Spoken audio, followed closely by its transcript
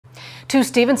Two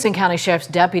Stephenson County Sheriff's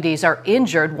deputies are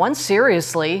injured, one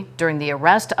seriously, during the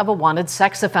arrest of a wanted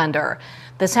sex offender.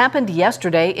 This happened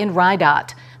yesterday in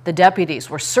Rydot. The deputies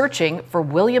were searching for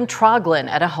William Troglin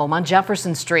at a home on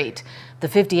Jefferson Street. The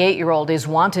 58-year-old is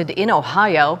wanted in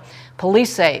Ohio.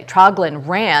 Police say Troglin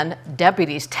ran.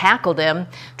 Deputies tackled him.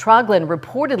 Troglin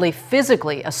reportedly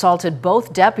physically assaulted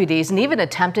both deputies and even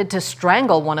attempted to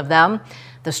strangle one of them.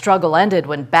 The struggle ended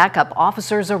when backup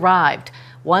officers arrived.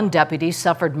 One deputy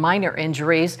suffered minor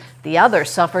injuries. The other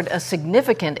suffered a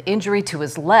significant injury to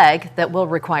his leg that will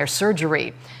require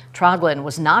surgery. Troglin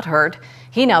was not hurt.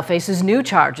 He now faces new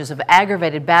charges of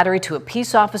aggravated battery to a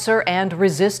peace officer and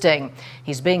resisting.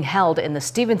 He's being held in the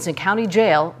Stephenson County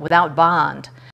Jail without bond.